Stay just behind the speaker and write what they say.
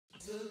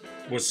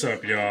What's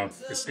up, y'all?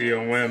 It's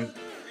EOM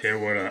here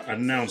with an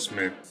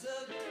announcement.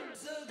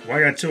 Well,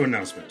 I got two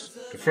announcements.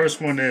 The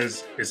first one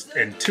is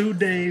in 2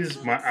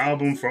 days, my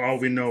album For All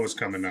We Know is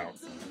coming out.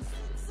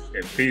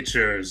 It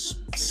features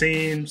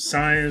Scene,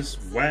 Science,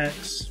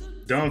 Wax,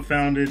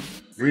 Dumbfounded,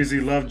 Breezy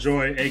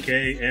Lovejoy,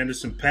 aka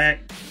Anderson Paak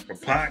or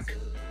Pac,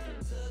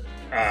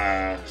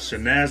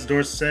 Shanaz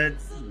Dorset,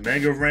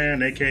 Mega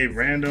Ran, aka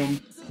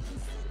Random,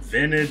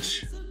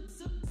 Vintage,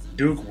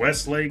 Duke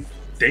Westlake,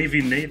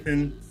 Davey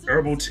Nathan,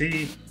 Herbal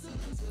Tea,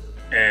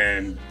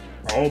 and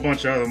a whole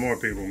bunch of other more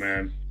people,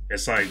 man.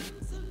 It's like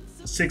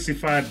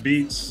 65%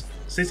 beats,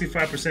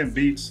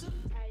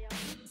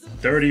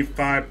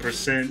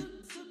 35%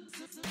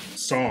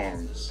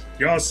 songs.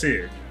 Y'all see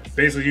it.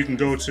 Basically, you can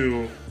go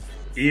to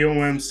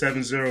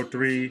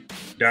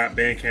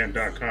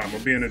eom703.bandcamp.com. It'll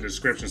be in the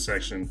description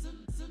section.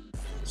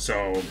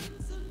 So,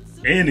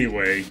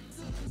 anyway,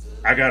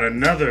 I got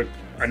another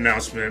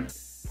announcement.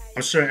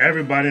 I'm sure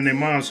everybody and their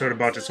moms heard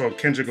about this whole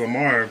Kendrick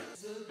Lamar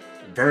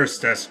verse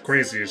that's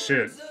crazy as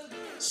shit.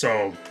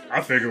 So I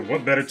figured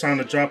what better time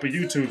to drop a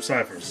YouTube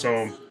Cypher.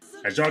 So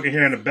as y'all can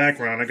hear in the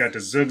background, I got the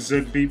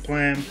Zoog beat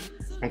playing.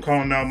 I'm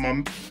calling out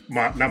not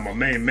my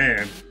main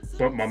man,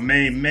 but my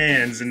main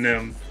mans in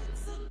them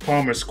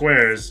Palmer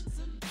Squares.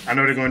 I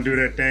know they're gonna do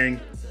their thing.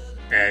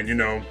 And you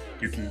know,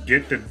 you can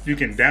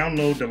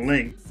download the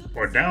link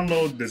or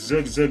download the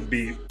Zoog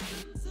beat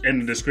in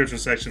the description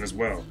section as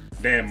well.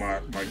 Damn,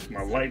 my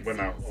light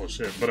went out. Oh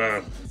shit.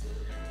 But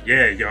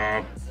yeah,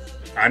 y'all,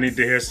 I need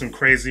to hear some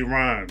crazy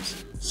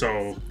rhymes.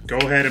 So go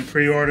ahead and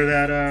pre-order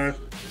that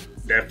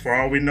For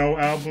All We Know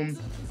album.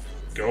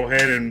 Go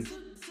ahead and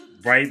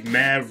write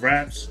mad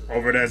raps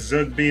over that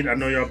Zoog beat. I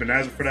know y'all been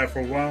asking for that for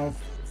a while.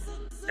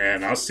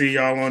 And I'll see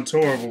y'all on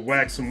tour with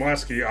Wax and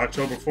Wasky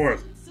October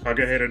 4th.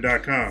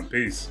 Huggerhater.com.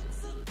 Peace.